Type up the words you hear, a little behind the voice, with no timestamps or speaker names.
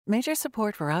Major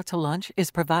support for Out to Lunch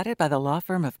is provided by the law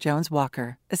firm of Jones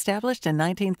Walker, established in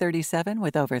 1937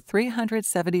 with over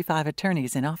 375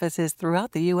 attorneys in offices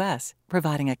throughout the U.S.,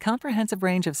 providing a comprehensive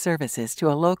range of services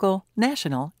to a local,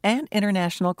 national, and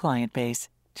international client base.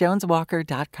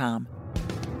 JonesWalker.com.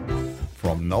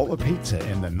 From Nola Pizza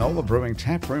in the Nola Brewing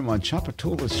Tap Room on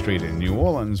Chapatula Street in New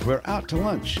Orleans, we're out to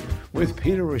lunch with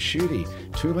Peter Raschuti,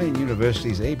 Tulane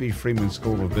University's A.B. Freeman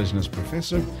School of Business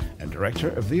professor and director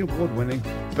of the award-winning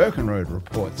Birkenroad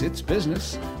Reports. It's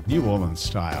business, New Orleans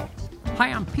style. Hi,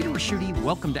 I'm Peter Raschuti.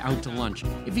 Welcome to Out to Lunch.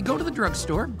 If you go to the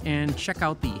drugstore and check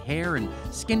out the hair and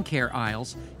skincare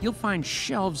aisles, you'll find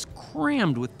shelves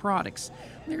crammed with products.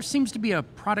 There seems to be a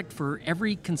product for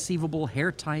every conceivable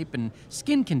hair type and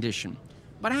skin condition.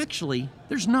 But actually,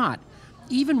 there's not.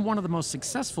 Even one of the most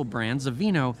successful brands,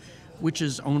 Aveeno, which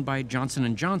is owned by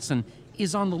Johnson & Johnson,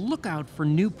 is on the lookout for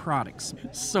new products.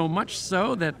 So much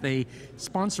so that they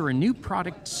sponsor a new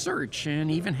product search and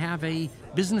even have a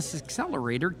business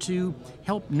accelerator to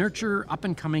help nurture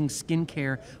up-and-coming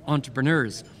skincare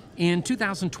entrepreneurs. In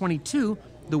 2022,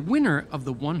 the winner of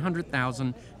the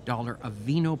 $100,000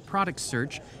 Aveeno product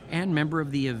search and member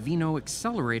of the Aveeno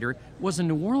Accelerator was a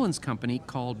New Orleans company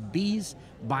called Ass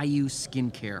Bayou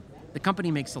Skincare. The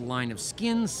company makes a line of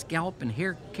skin, scalp, and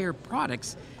hair care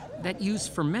products that use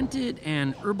fermented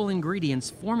and herbal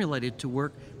ingredients formulated to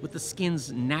work with the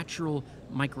skin's natural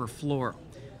microflora.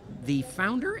 The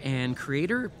founder and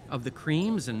creator of the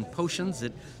creams and potions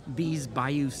at Ass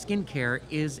Bayou Skincare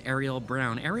is Ariel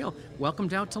Brown. Ariel, welcome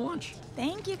to Out to Lunch.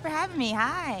 Thank you for having me.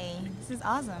 Hi. This is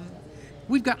awesome.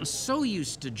 We've gotten so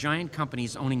used to giant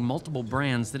companies owning multiple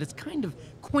brands that it's kind of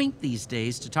quaint these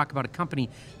days to talk about a company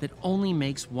that only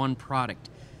makes one product.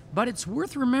 But it's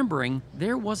worth remembering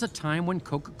there was a time when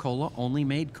Coca-Cola only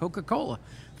made Coca-Cola.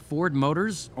 Ford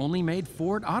Motors only made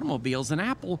Ford automobiles, and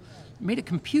Apple made a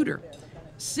computer.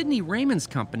 Sidney Raymond's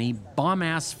company, Bomb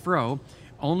Ass Fro,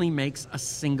 only makes a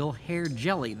single hair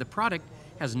jelly. The product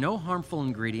has no harmful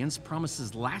ingredients,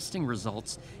 promises lasting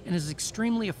results, and is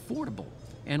extremely affordable,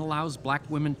 and allows black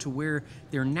women to wear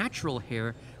their natural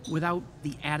hair without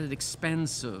the added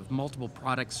expense of multiple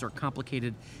products or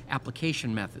complicated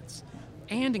application methods.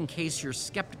 And in case you're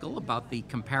skeptical about the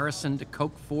comparison to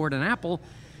Coke, Ford, and Apple,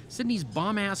 Sidney's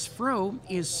Bomb Ass Fro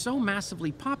is so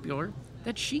massively popular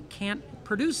that she can't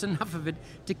produce enough of it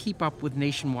to keep up with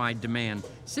nationwide demand.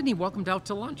 Sidney, welcome to Out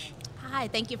to Lunch. Hi,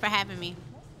 thank you for having me.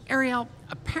 Ariel,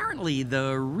 apparently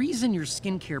the reason your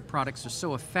skincare products are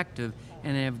so effective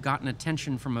and have gotten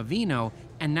attention from Aveeno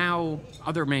and now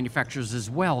other manufacturers as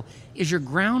well is your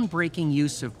groundbreaking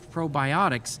use of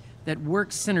probiotics that work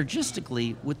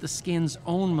synergistically with the skin's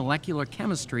own molecular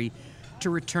chemistry to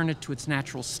return it to its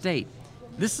natural state.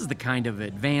 This is the kind of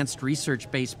advanced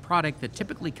research-based product that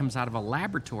typically comes out of a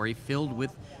laboratory filled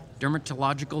with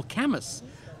dermatological chemists.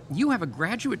 You have a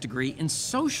graduate degree in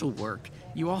social work.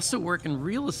 You also work in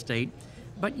real estate,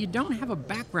 but you don't have a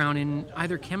background in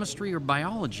either chemistry or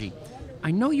biology.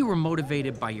 I know you were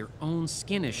motivated by your own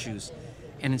skin issues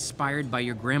and inspired by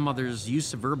your grandmother's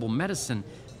use of herbal medicine,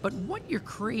 but what you're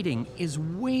creating is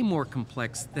way more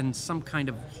complex than some kind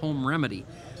of home remedy.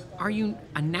 Are you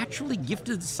a naturally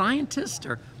gifted scientist,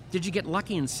 or did you get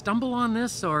lucky and stumble on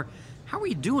this, or how are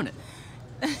you doing it?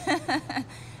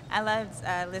 I loved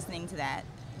listening to that.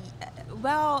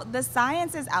 Well, the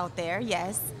science is out there,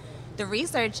 yes. The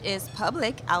research is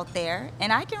public out there,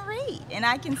 and I can read and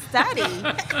I can study,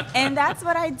 and that's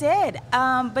what I did.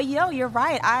 But you're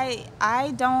right.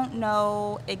 I don't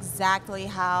know exactly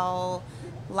how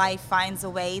life finds a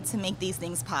way to make these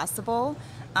things possible,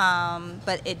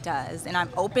 but it does, and I'm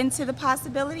open to the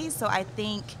possibilities. So I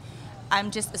think I'm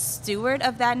just a steward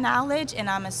of that knowledge, and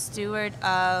I'm a steward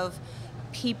of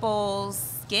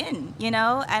people's skin, and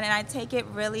I take it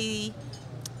really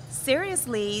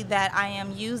seriously that I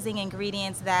am using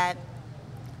ingredients that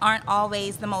aren't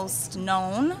always the most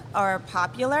known or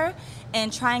popular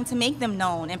and trying to make them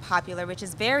known and popular, which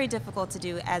is very difficult to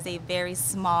do as a very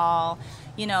small,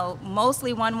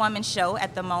 mostly one-woman show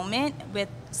at the moment with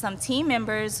some team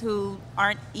members who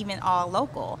aren't even all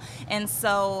local. And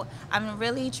so I'm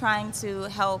really trying to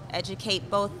help educate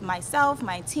both myself,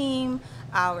 my team,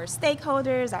 our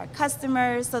stakeholders, our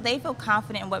customers, so they feel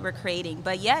confident in what we're creating.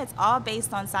 But yeah, it's all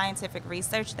based on scientific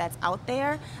research that's out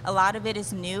there. A lot of it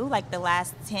is new, like the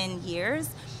last 10 years.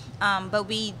 But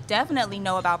we definitely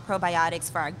know about probiotics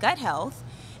for our gut health.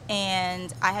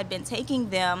 And I had been taking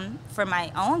them for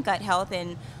my own gut health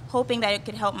and hoping that it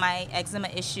could help my eczema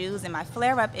issues and my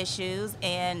flare-up issues.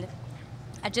 And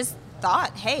I just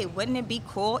thought, hey, wouldn't it be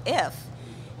cool if?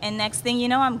 And next thing you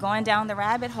know, I'm going down the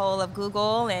rabbit hole of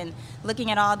Google and looking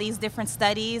at all these different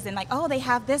studies and like, oh, they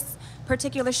have this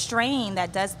particular strain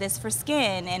that does this for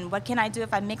skin, and what can I do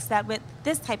if I mix that with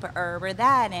this type of herb or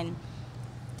that, and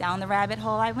down the rabbit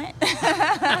hole I went.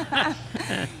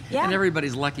 Yeah. And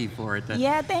everybody's lucky for it.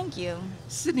 Yeah, thank you.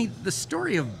 Sydney, the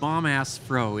story of Bomb Ass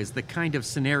Fro is the kind of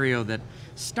scenario that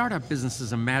startup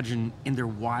businesses imagine in their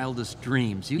wildest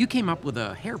dreams. You came up with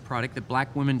a hair product that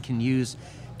black women can use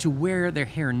to wear their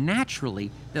hair naturally,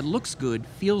 that looks good,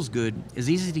 feels good, is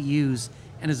easy to use,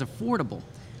 and is affordable.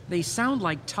 They sound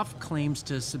like tough claims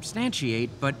to substantiate,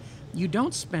 but you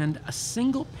don't spend a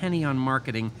single penny on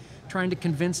marketing trying to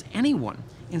convince anyone.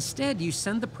 Instead, you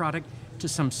send the product to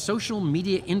some social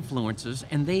media influencers,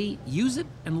 and they use it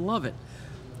and love it.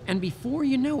 And before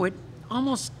you know it,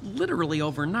 almost literally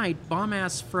overnight, Bomb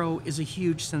Ass Fro is a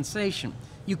huge sensation.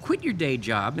 You quit your day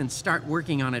job and start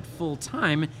working on it full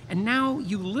time, and now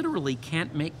you literally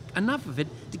can't make enough of it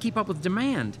to keep up with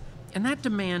demand. And that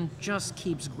demand just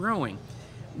keeps growing.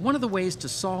 One of the ways to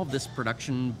solve this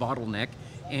production bottleneck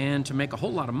and to make a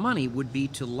whole lot of money would be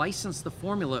to license the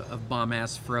formula of Bomb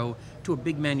Ass Fro to a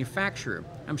big manufacturer.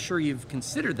 I'm sure you've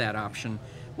considered that option.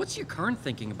 What's your current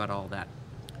thinking about all that?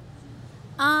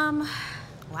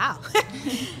 Wow.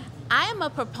 I am a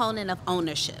proponent of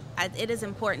ownership. It is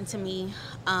important to me.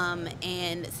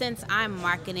 And since I'm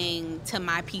marketing to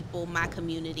my people, my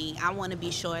community, I want to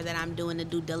be sure that I'm doing the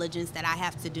due diligence that I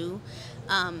have to do.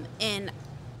 And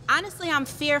honestly, I'm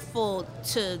fearful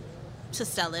to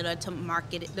sell it or to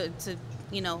market it, to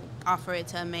offer it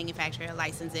to a manufacturer,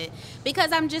 license it,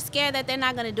 because I'm just scared that they're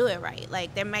not going to do it right.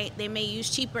 Like they may use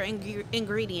cheaper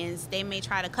ingredients. They may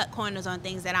try to cut corners on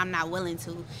things that I'm not willing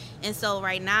to. And so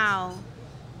right now,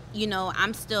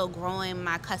 I'm still growing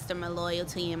my customer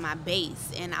loyalty and my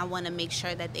base, and I want to make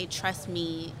sure that they trust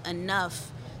me enough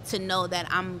to know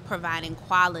that I'm providing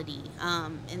quality,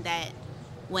 and that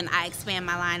when I expand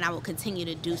my line, I will continue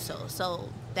to do so. So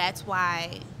that's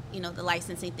why the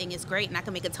licensing thing is great, and I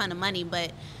can make a ton of money,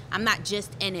 but I'm not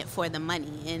just in it for the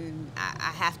money, and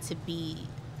I have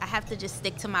to just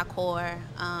stick to my core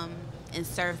and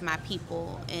serve my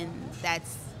people, and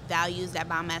that's values that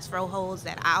Bomb Ass Fro holds,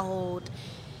 that I hold,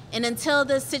 and until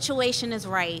the situation is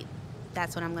right,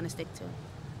 that's what I'm going to stick to.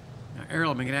 Now,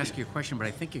 Errol, I'm going to ask you a question, but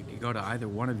I think it could go to either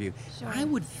one of you. Sure. I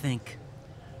would think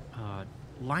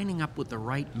lining up with the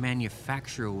right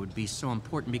manufacturer would be so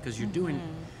important, because you're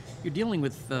dealing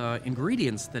with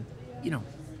ingredients that,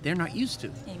 they're not used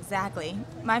to. Exactly.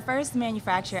 My first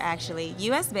manufacturer, actually,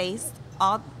 U.S.-based,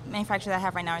 all manufacturers I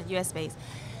have right now are U.S.-based.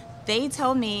 They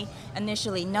told me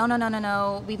initially,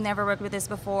 no, we've never worked with this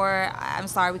before. I'm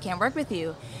sorry, we can't work with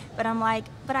you. But I'm like,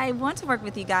 but I want to work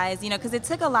with you guys, because it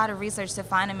took a lot of research to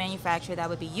find a manufacturer that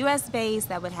would be U.S.-based,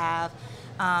 that would have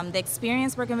the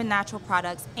experience working with natural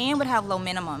products, and would have low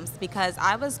minimums, because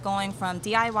I was going from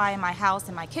DIY in my house,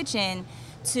 in my kitchen,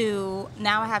 to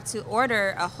now I have to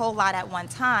order a whole lot at one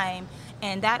time,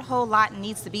 and that whole lot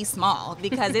needs to be small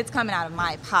because it's coming out of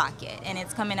my pocket and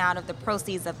it's coming out of the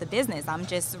proceeds of the business. I'm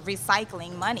just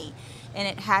recycling money,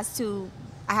 and I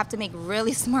have to make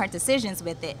really smart decisions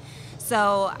with it.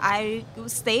 So I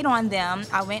stayed on them.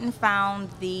 I went and found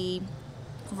the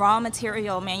raw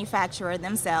material manufacturer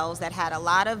themselves that had a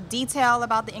lot of detail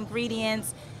about the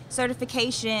ingredients,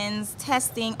 certifications,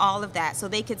 testing, all of that, so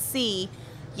they could see,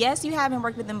 yes, you haven't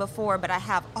worked with them before, but I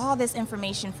have all this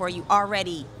information for you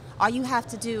already. All you have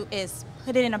to do is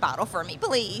put it in a bottle for me,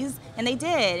 please. And they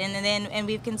did. And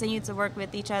we've continued to work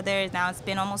with each other. Now it's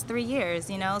been almost 3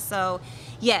 years, So,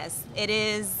 yes, it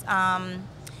is.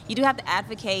 You do have to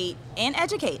advocate and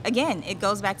educate. Again, it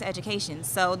goes back to education.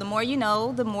 So the more you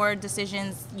know, the more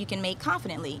decisions you can make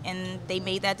confidently. And they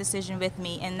made that decision with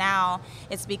me. And now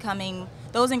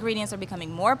those ingredients are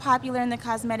becoming more popular in the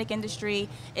cosmetic industry.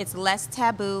 It's less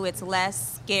taboo. It's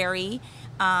less scary.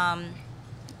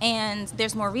 And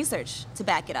there's more research to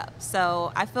back it up.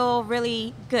 So I feel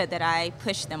really good that I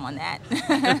pushed them on that.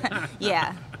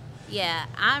 Yeah. Yeah,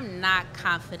 I'm not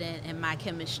confident in my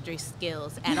chemistry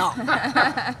skills at all.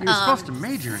 You're supposed to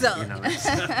major in it,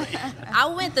 I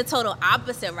went the total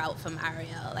opposite route from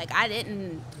Ariel. Like, I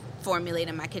didn't formulate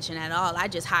in my kitchen at all. I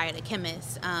just hired a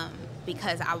chemist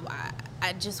because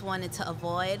I just wanted to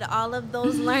avoid all of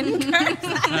those learning curves.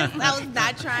 I was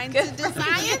not trying to do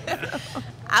science.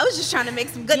 I was just trying to make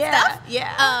some good stuff.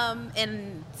 Yeah.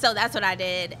 And so that's what I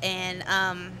did. And,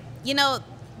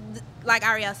 like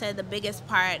Ariel said, the biggest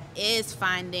part is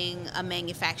finding a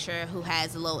manufacturer who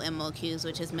has low MOQs,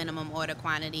 which is minimum order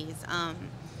quantities,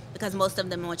 because most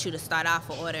of them want you to start off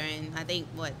with ordering, I think,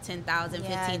 10,000,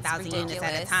 15,000 units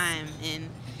at a time. And,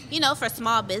 for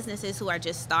small businesses who are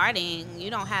just starting,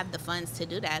 you don't have the funds to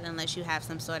do that unless you have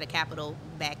some sort of capital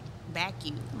back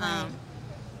you. Right.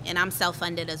 And I'm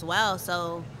self-funded as well,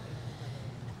 so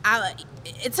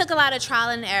It took a lot of trial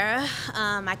and error.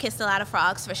 I kissed a lot of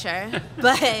frogs for sure,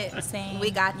 but Same.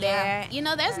 we got there. Yeah. You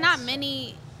know, there's not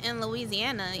many in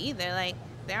Louisiana either. Like,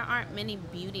 there aren't many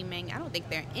beauty I don't think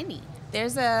there are any.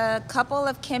 There's a couple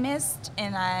of chemists,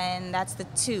 and that's the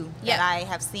two that I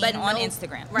have seen on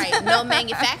Instagram. Right, no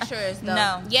manufacturers though.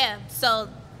 No. Yeah, so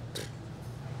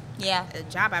yeah, a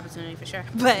job opportunity for sure.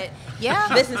 But yeah,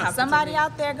 business opportunity. Somebody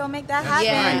out there go make that happen.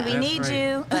 Yeah. We need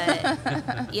you.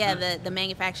 But yeah, the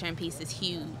manufacturing piece is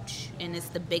huge, and it's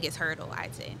the biggest hurdle,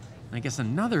 I'd say. I guess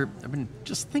I've been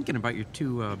just thinking about your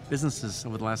two businesses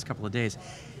over the last couple of days.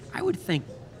 I would think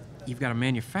you've got a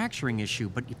manufacturing issue,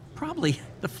 but you probably,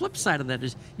 the flip side of that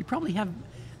is you probably have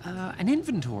an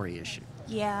inventory issue.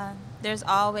 Yeah, there's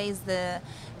always the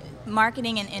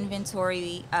marketing and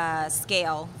inventory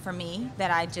scale for me that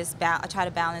I try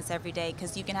to balance every day,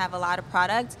 because you can have a lot of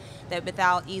product that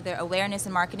without either awareness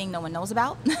and marketing no one knows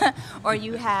about, or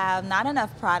you have not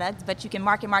enough product but you can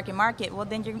market, well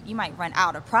then you might run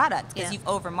out of product because you've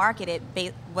over marketed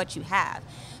what you have.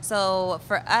 So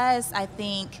for us, I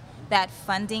think that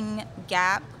funding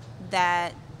gap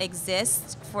that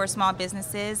exists for small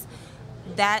businesses,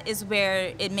 that is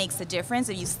where it makes a difference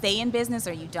if you stay in business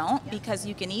or you don't, because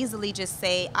you can easily just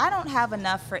say, I don't have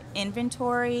enough for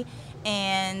inventory,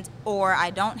 or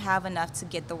I don't have enough to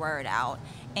get the word out.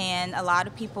 And a lot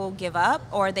of people give up,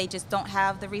 or they just don't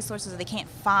have the resources, or they can't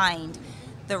find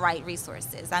the right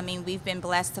resources. I mean, we've been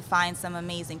blessed to find some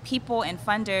amazing people and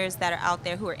funders that are out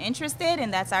there who are interested,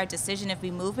 and that's our decision if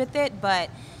we move with it. But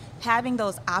having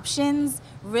those options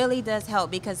really does help,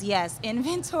 because yes,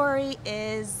 inventory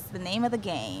is the name of the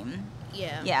game.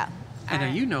 Yeah.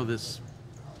 And you know this,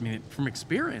 I mean, from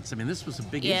experience. I mean, this was a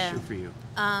big issue for you.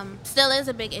 Still is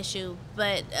a big issue,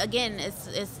 but again, it's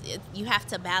you have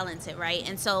to balance it, right?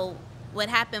 And so what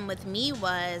happened with me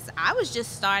was I was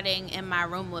just starting in my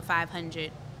room with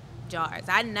 500 jars.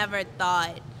 I never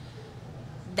thought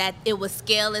that it would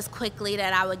scale as quickly,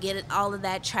 that I would get all of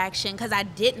that traction, because I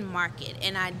didn't market,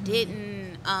 and I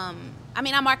didn't,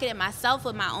 I marketed myself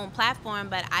with my own platform,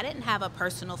 but I didn't have a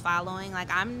personal following. Like,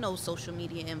 I'm no social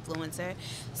media influencer,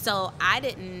 so I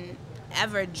didn't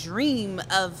ever dream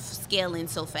of scaling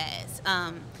so fast.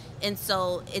 And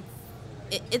so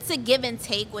it's a give and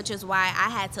take, which is why I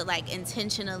had to like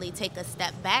intentionally take a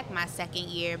step back my second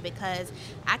year, because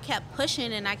I kept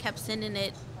pushing and I kept sending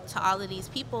it to all of these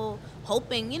people,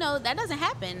 hoping, that doesn't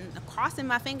happen, crossing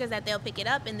my fingers that they'll pick it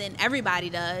up, and then everybody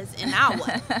does, and now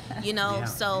what?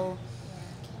 So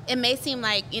it may seem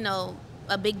like,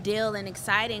 a big deal and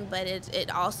exciting, but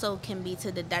it also can be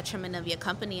to the detriment of your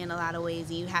company in a lot of ways,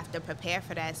 and you have to prepare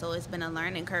for that. So it's been a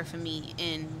learning curve for me,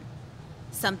 and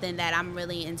something that I'm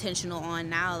really intentional on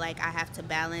now. Like, I have to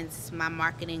balance my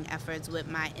marketing efforts with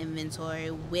my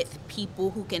inventory, with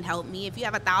people who can help me. If you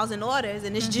have 1,000 orders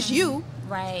and it's just you,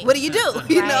 right? What do?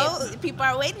 You know, people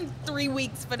are waiting 3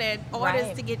 weeks for their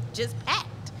orders to get just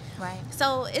packed. Right.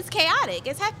 So it's chaotic.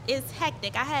 It's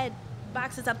hectic. I had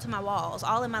boxes up to my walls,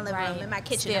 all in my living room, in my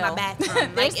kitchen, in my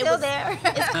bathroom. They're still there.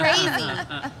 It's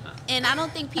crazy. And I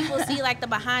don't think people see like the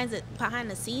behind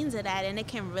the scenes of that, and it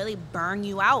can really burn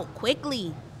you out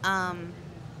quickly.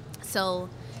 So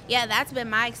yeah, that's been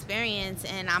my experience,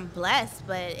 and I'm blessed,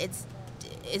 but it's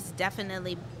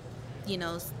definitely,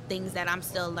 things that I'm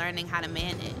still learning how to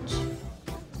manage.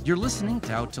 You're listening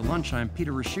to Out to Lunch. I'm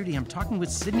Peter Raschuti. I'm talking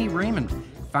with Sydney Raymond,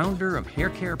 founder of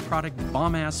hair care product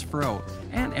Bomb Ass Fro,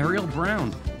 and Ariel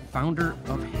Brown, founder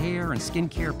of hair and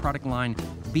skincare product line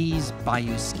Ass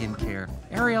Bayou Skincare.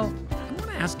 Ariel, I want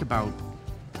to ask about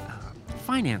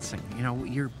financing.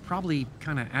 You're probably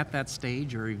kind of at that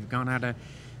stage, or you've gone out of.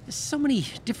 There's so many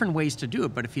different ways to do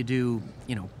it, but if you do,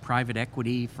 private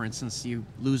equity, for instance, you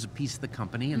lose a piece of the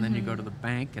company, and then you go to the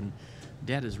bank, and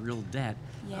debt is real debt.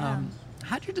 Yeah.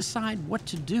 How'd you decide what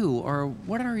to do, or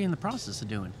what are you in the process of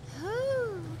doing?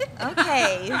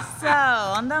 Okay, so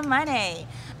on the money.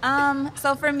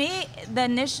 So for me,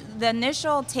 the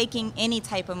initial taking any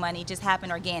type of money just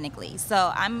happened organically.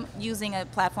 So I'm using a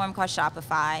platform called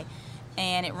Shopify,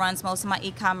 and it runs most of my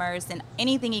e-commerce, and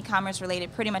anything e-commerce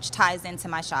related pretty much ties into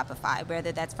my Shopify,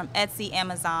 whether that's from Etsy,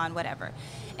 Amazon, whatever.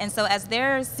 And so as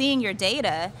they're seeing your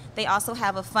data, they also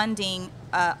have a funding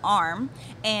arm,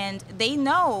 and they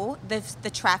know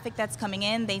the traffic that's coming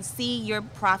in. They see your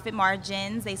profit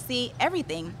margins. They see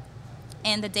everything.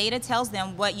 And the data tells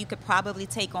them what you could probably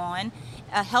take on,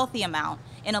 a healthy amount.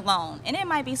 in a loan. And it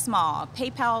might be small.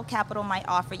 PayPal Capital might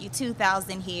offer you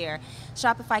 $2,000 here.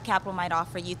 Shopify Capital might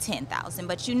offer you $10,000,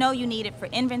 but you know you need it for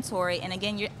inventory. And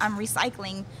again, I'm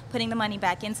recycling, putting the money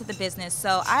back into the business.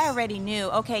 So I already knew,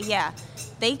 okay, yeah,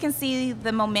 they can see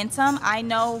the momentum. I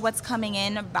know what's coming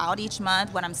in about each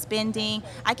month, what I'm spending.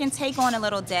 I can take on a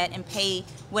little debt and pay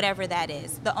whatever that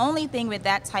is. The only thing with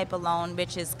that type of loan,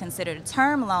 which is considered a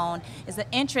term loan, is the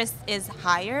interest is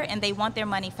higher and they want their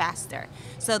money faster.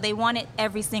 So they want it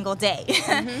every single day.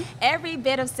 Mm-hmm. Every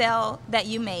bit of sale that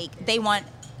you make, they want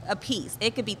a piece.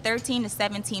 It could be 13 to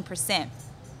 17%,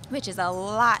 which is a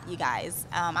lot, you guys.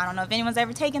 I don't know if anyone's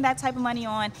ever taken that type of money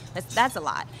on. That's a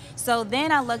lot. So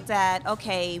then I looked at,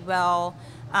 okay, well,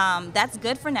 that's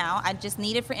good for now. I just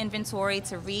need it for inventory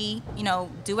to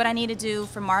do what I need to do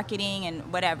for marketing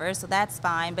and whatever. So that's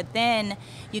fine. But then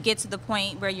you get to the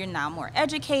point where you're now more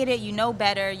educated, you know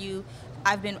better,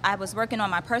 I was working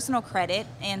on my personal credit,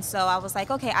 and so I was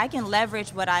like, okay, I can leverage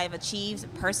what I've achieved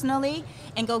personally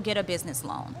and go get a business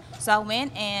loan. So I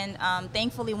went and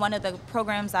thankfully one of the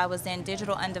programs I was in,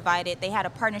 Digital Undivided, they had a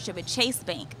partnership with Chase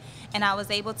Bank, and I was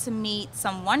able to meet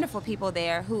some wonderful people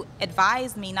there who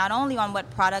advised me not only on what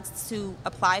products to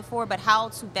apply for, but how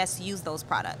to best use those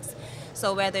products.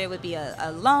 So whether it would be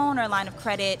a loan or a line of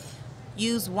credit,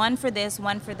 use one for this,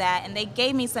 one for that, and they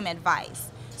gave me some advice.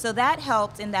 So that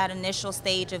helped in that initial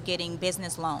stage of getting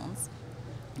business loans.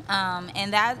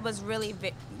 And that was really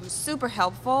super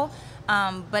helpful.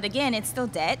 But again, it's still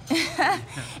debt.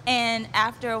 And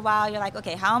after a while, you're like,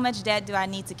 okay, how much debt do I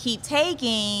need to keep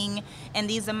taking? And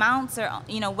these amounts are,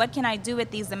 what can I do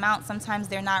with these amounts? Sometimes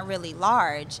they're not really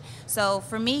large. So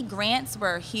for me, grants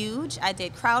were huge. I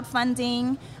did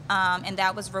crowdfunding, and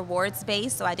that was rewards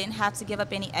based. So I didn't have to give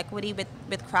up any equity with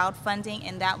crowdfunding.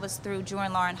 And that was through Drew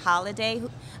and Lauren Holiday,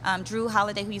 Drew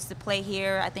Holiday, who used to play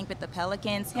here, I think with the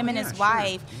Pelicans. Him and his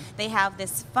wife, they have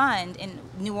this fund, and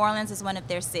New Orleans is one of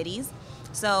their cities.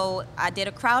 So I did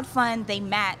a crowd fund. They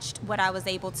matched what I was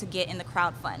able to get in the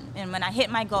crowd fund. And when I hit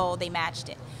my goal, they matched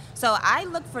it. So I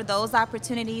look for those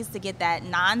opportunities to get that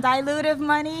non-dilutive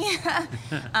money.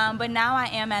 But now I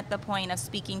am at the point of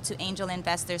speaking to angel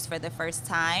investors for the first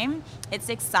time. It's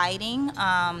exciting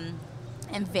and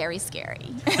very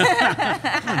scary.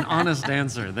 An honest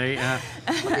answer.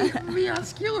 Let me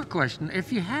ask you a question.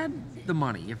 If you had the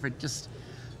money, if it just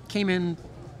came in,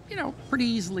 pretty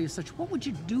easily as such, what would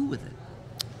you do with it?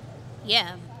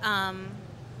 Yeah.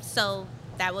 So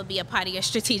that would be a part of your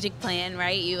strategic plan,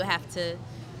 right? You have to,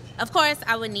 of course,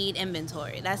 I would need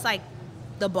inventory. That's like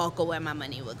the bulk of where my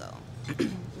money would go.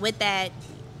 With that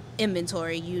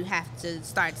inventory, you have to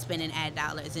start spending ad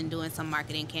dollars and doing some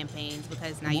marketing campaigns,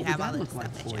 because now you have all this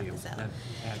stuff that you have to sell.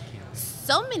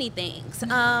 So many things.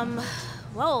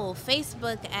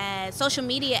 Facebook ads, social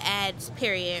media ads,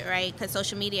 period, right? Because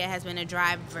social media has been a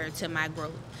driver to my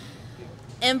growth.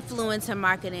 Influencer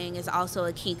marketing is also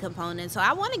a key component. So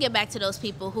I want to get back to those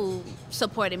people who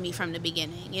supported me from the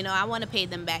beginning. I want to pay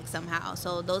them back somehow.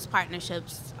 So those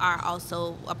partnerships are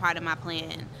also a part of my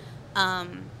plan.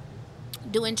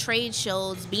 Doing trade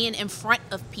shows, being in front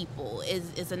of people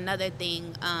is another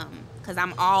thing, because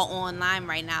I'm all online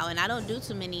right now, and I don't do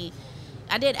too many.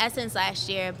 I did Essence last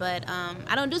year, but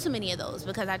I don't do too many of those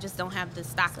because I just don't have the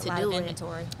stock to do it.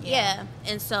 Inventory. Yeah,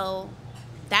 and so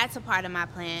that's a part of my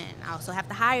plan. I also have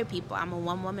to hire people. I'm a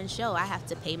one-woman show. I have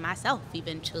to pay myself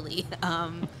eventually.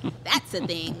 That's a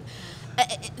thing.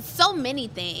 So many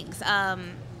things.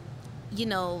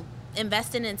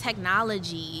 Investing in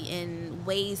technology and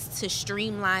ways to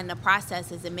streamline the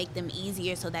processes and make them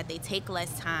easier so that they take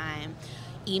less time.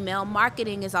 Email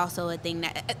marketing is also a thing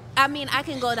that, I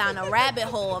can go down a rabbit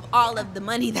hole of all of the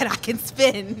money that I can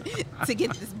spend to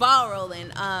get this ball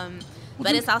rolling.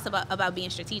 But it's also about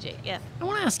being strategic, yeah. I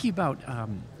want to ask you about,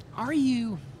 are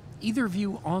you, either of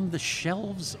you, on the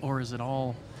shelves, or is it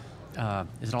all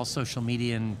social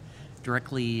media and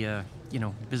directly,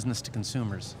 business to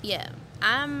consumers? Yeah,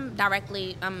 I'm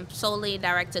solely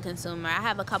direct to consumer. I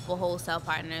have a couple wholesale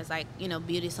partners, like,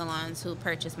 beauty salons who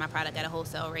purchase my product at a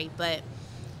wholesale rate, but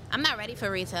I'm not ready for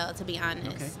retail, to be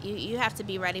honest. Okay. You have to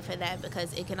be ready for that,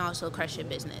 because it can also crush your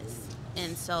business.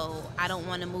 And so I don't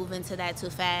want to move into that too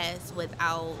fast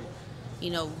without,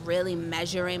 really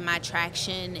measuring my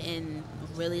traction and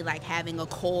really having a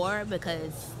core,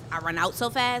 because I run out so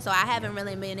fast. So I haven't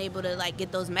really been able to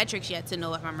get those metrics yet to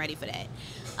know if I'm ready for that.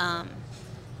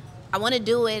 I want to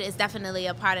do it. It's definitely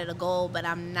a part of the goal, but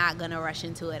I'm not going to rush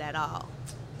into it at all.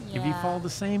 Yeah. If you follow the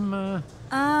same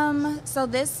So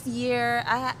this year,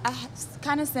 I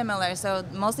kind of similar. So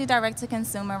mostly direct to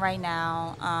consumer right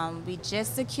now. We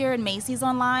just secured Macy's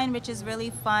online, which is really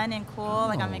fun and cool.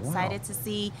 I'm excited to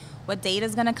see what data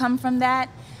is going to come from that,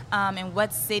 and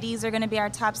what cities are going to be our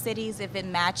top cities if it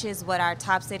matches what our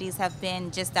top cities have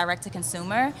been just direct to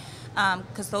consumer.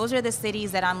 Because those are the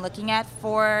cities that I'm looking at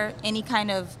for any kind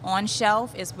of on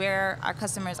shelf is where our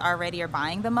customers already are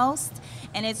buying the most.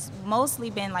 And it's mostly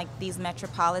been like these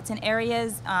metropolitan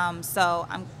areas. So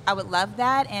I would love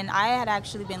that. And I had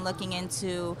actually been looking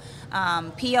into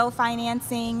PO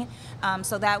financing.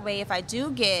 So that way, if I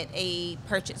do get a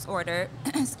purchase order,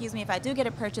 if I do get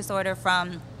a purchase order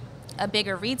from a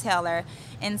bigger retailer,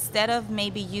 instead of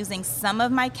maybe using some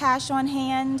of my cash on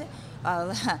hand,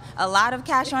 a lot of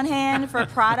cash on hand for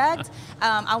product,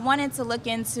 I wanted to look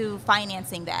into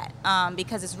financing that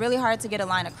because it's really hard to get a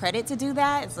line of credit to do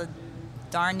that. It's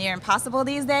darn near impossible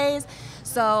these days.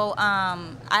 So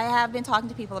I have been talking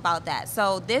to people about that.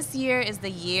 So this year is the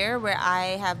year where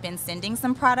I have been sending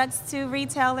some products to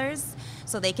retailers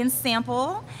so they can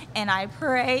sample, and I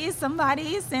pray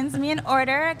somebody sends me an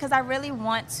order because I really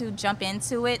want to jump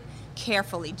into it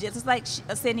carefully. Just like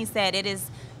Sydney said, it is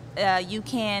you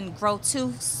can grow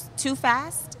too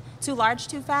fast, too large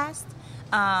too fast.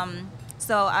 And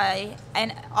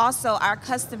also our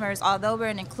customers, although we're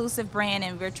an inclusive brand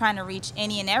and we're trying to reach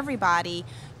any and everybody,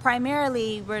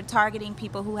 primarily we're targeting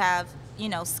people who have,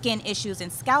 skin issues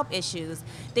and scalp issues.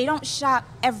 They don't shop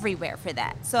everywhere for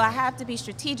that. So I have to be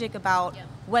strategic about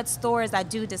what stores I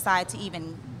do decide to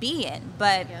even be in.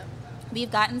 But we've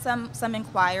gotten some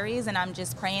inquiries, and I'm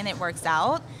just praying it works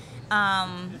out. I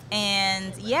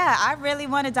really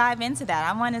want to dive into that.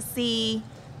 I want to see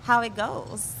how it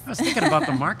goes. I was thinking about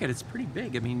the market. It's pretty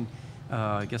big. I mean,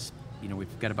 I guess,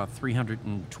 we've got about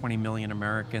 320 million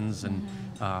Americans, and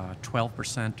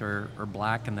 12% are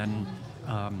black, and then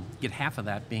get half of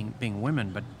that being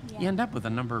women. But you end up with a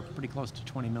number pretty close to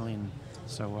 20 million.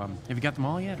 So have you got them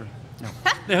all yet? Or no?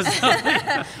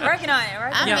 Working on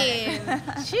it. I mean,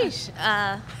 sheesh.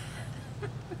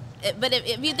 But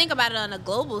if you think about it on a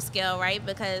global scale, right?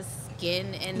 Because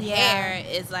skin and hair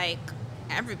is like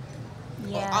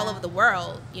all over the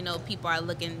world. People are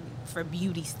looking for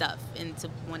beauty stuff, and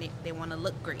they want to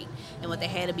look great, and want their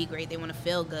hair to be great. They want to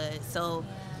feel good. So,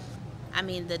 I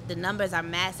mean, the numbers are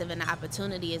massive, and the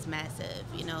opportunity is massive.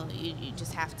 You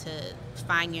just have to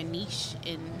find your niche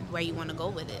and where you want to go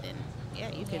with it,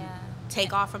 and you can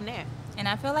take off from there. And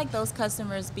I feel like those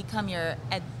customers become your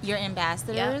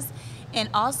ambassadors. Yep. And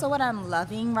also what I'm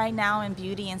loving right now in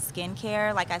beauty and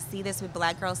skincare, like I see this with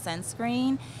Black Girl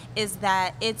Sunscreen, is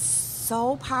that it's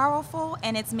so powerful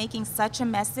and it's making such a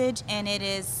message, and it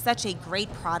is such a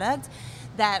great product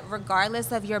that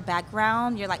regardless of your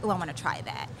background, you're like, oh, I want to try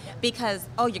that. Yeah. Because,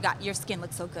 your skin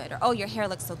looks so good, or your hair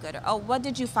looks so good, or what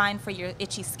did you find for your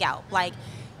itchy scalp? Like,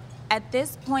 at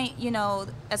this point,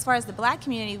 as far as the Black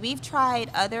community, we've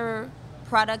tried other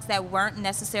products that weren't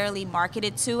necessarily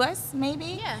marketed to us,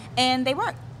 maybe, and they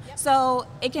work. Yep. So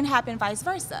it can happen vice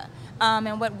versa.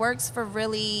 And what works for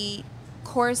really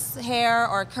coarse hair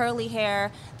or curly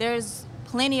hair, there's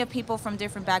plenty of people from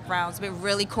different backgrounds with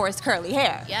really coarse curly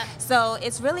hair. Yep. So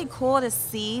it's really cool to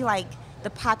see the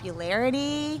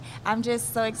popularity. I'm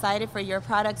just so excited for your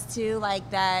products too.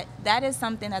 That is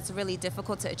something that's really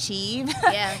difficult to achieve.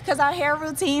 Yeah. Because our hair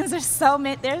routines there's so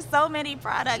many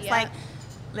products. Yeah.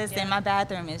 Listen, my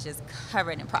bathroom is just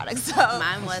covered in products. So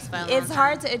mine was for a long it's time.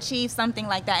 hard to achieve something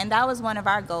like that. And that was one of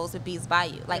our goals with Ass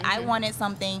Bayou. I wanted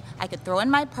something I could throw in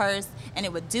my purse and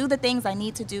it would do the things I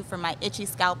need to do for my itchy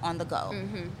scalp on the go.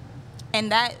 Mm-hmm. And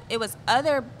that it was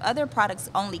other products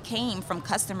only came from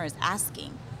customers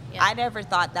asking. Yeah. I never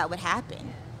thought that would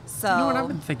happen. So what I've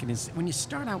been thinking is when you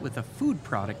start out with a food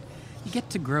product, you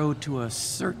get to grow to a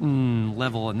certain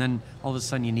level, and then all of a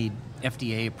sudden you need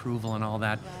FDA approval and all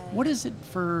that. Right. What is it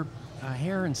for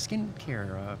hair and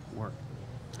skincare work?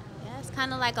 Yeah, it's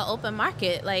kind of like an open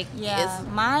market.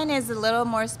 Mine is a little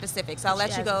more specific, so I'll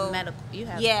let you go. You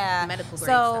have medical grade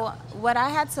stuff. What I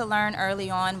had to learn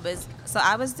early on was,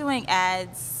 I was doing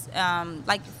ads,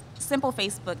 simple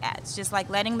Facebook ads, just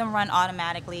letting them run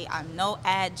automatically. I'm no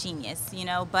ad genius,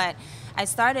 but I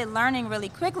started learning really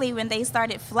quickly when they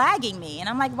started flagging me. And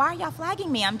I'm like, why are y'all flagging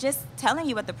me? I'm just telling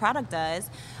you what the product does.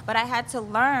 But I had to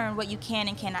learn what you can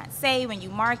and cannot say when you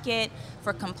market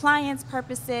for compliance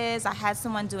purposes. I had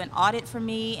someone do an audit for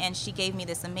me, and she gave me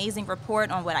this amazing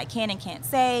report on what I can and can't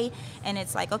say. And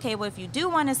it's like, okay, well, if you do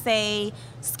want to say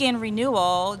skin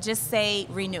renewal, just say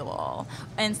renewal.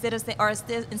 Instead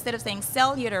of saying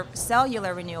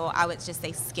cellular renewal, I would just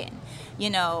say skin,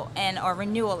 or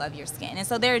renewal of your skin. And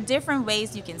so there are different different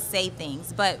ways you can say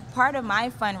things, but part of my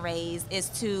fundraise is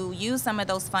to use some of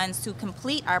those funds to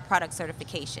complete our product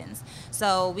certifications.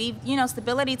 So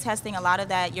stability testing, a lot of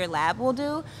that your lab will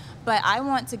do, but I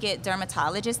want to get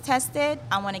dermatologist tested.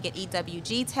 I want to get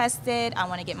EWG tested. I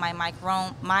want to get my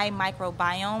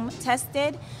microbiome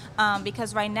tested,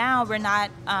 because right now we're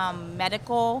not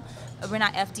medical. We're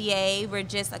not FDA. We're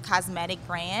just a cosmetic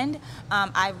brand.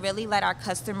 I really let our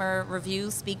customer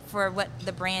reviews speak for what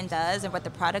the brand does and what the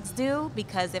products do,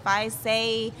 because if I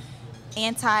say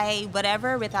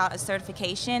anti-whatever without a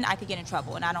certification, I could get in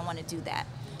trouble, and I don't want to do that.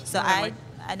 So I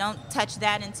don't touch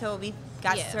that until we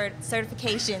got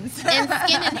certifications. And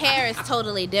skin and hair is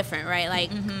totally different, right? Like,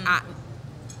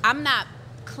 I'm not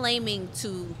claiming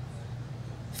to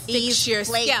fix your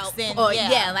scalp.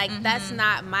 That's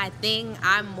not my thing.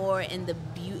 I'm more in the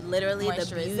literally the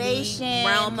beauty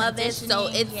realm of it. So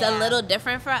it's a little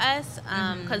different for us,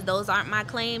 because those aren't my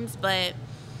claims. But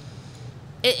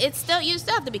it's still, you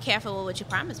still have to be careful with what you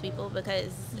promise people,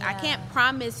 because I can't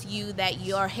promise you that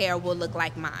your hair will look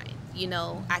like mine. You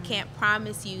know, I can't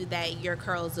promise you that your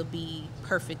curls will be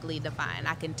perfectly defined.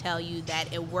 I can tell you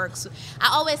that it works. I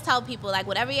always tell people, like,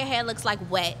 whatever your hair looks like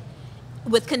wet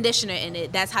with conditioner in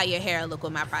it, that's how your hair will look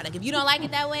with my product. If you don't like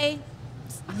it that way,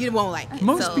 you won't like it.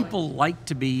 Most people like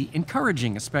to be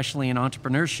encouraging, especially in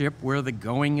entrepreneurship, where the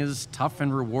going is tough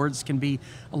and rewards can be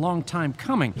a long time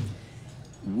coming.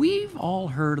 We've all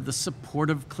heard of the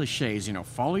supportive cliches,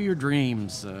 follow your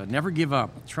dreams, never give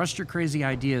up, trust your crazy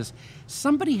ideas.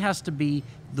 Somebody has to be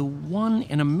the one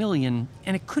in a million,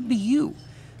 and it could be you.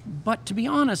 But to be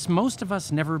honest, most of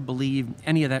us never believe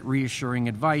any of that reassuring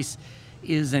advice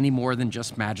is any more than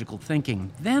just magical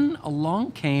thinking. Then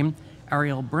along came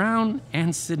Ariel Brown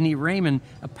and Sydney Raymond.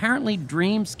 Apparently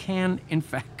dreams can, in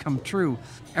fact, come true.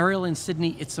 Ariel and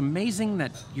Sydney, it's amazing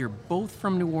that you're both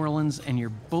from New Orleans and you're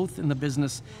both in the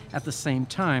business at the same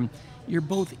time. You're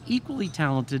both equally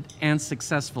talented and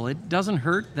successful. It doesn't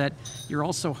hurt that you're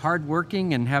also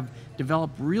hardworking and have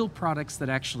developed real products that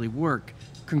actually work.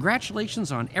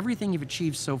 Congratulations on everything you've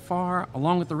achieved so far,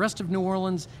 along with the rest of New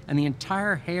Orleans and the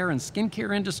entire hair and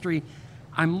skincare industry.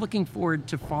 I'm looking forward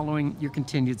to following your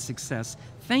continued success.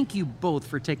 Thank you both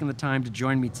for taking the time to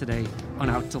join me today on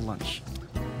Out to Lunch.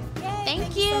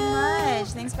 Thank you so much.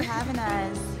 Thanks for having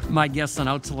us. My guests on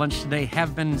Out to Lunch today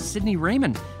have been Sydney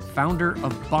Raymond, founder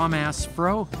of Bomb Ass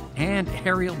Fro, and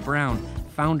Ariel Brown,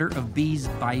 founder of Ass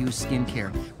Bayou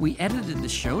Skincare. We edited the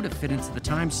show to fit into the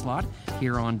time slot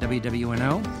here on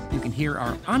WWNO. You can hear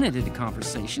our unedited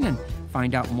conversation and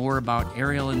find out more about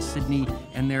Ariel and Sydney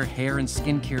and their hair and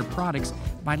skincare products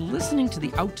by listening to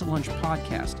the Out to Lunch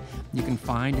podcast. You can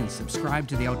find and subscribe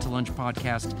to the Out to Lunch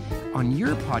podcast on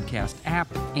your podcast app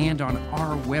and on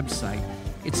our website,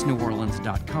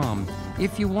 itsneworleans.com.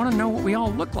 If you want to know what we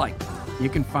all look like, you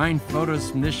can find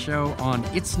photos from this show on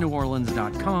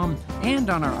itsneworleans.com and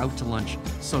on our Out to Lunch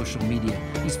social media.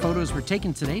 These photos were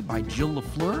taken today by Jill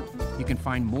LaFleur. You can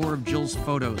find more of Jill's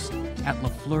photos at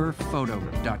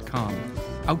lafleurphoto.com.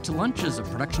 Out to Lunch is a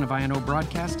production of INO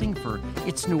Broadcasting for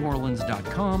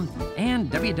itsneworleans.com and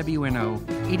WWNO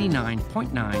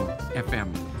 89.9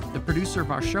 FM. The producer of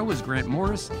our show is Grant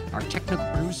Morris, our technical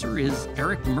producer is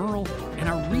Eric Merle, and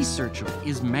our researcher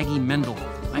is Maggie Mendel.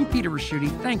 I'm Peter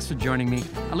Raschuti. Thanks for joining me.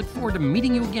 I look forward to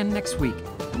meeting you again next week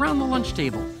around the lunch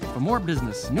table for more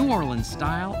business New Orleans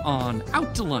style on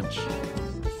Out to Lunch.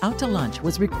 Out to Lunch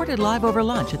was recorded live over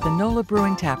lunch at the NOLA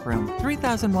Brewing Tap Room,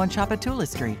 3001 Chapatula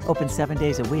Street, open 7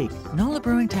 days a week. NOLA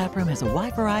Brewing Tap Room has a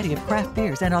wide variety of craft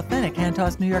beers and authentic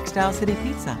hand-tossed New York-style city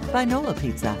pizza by NOLA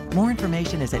Pizza. More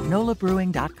information is at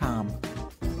nolabrewing.com.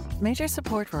 Major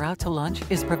support for Out to Lunch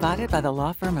is provided by the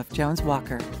law firm of Jones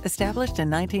Walker, established in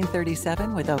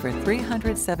 1937 with over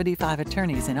 375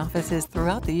 attorneys in offices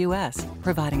throughout the U.S.,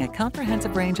 providing a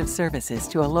comprehensive range of services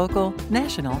to a local,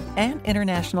 national, and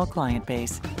international client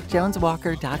base.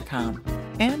 JonesWalker.com.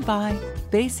 And by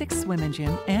Basics Swim and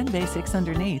Gym and Basics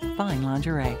Underneath Fine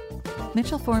Lingerie.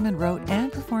 Mitchell Foreman wrote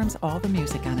and performs all the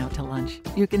music on Out to Lunch.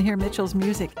 You can hear Mitchell's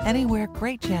music anywhere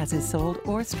great jazz is sold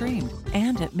or streamed,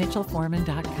 and at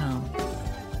mitchellforeman.com.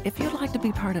 If you'd like to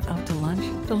be part of Out to Lunch,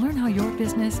 to learn how your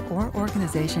business or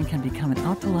organization can become an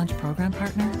Out to Lunch program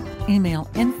partner, email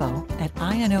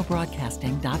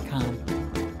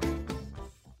info@inobroadcasting.com.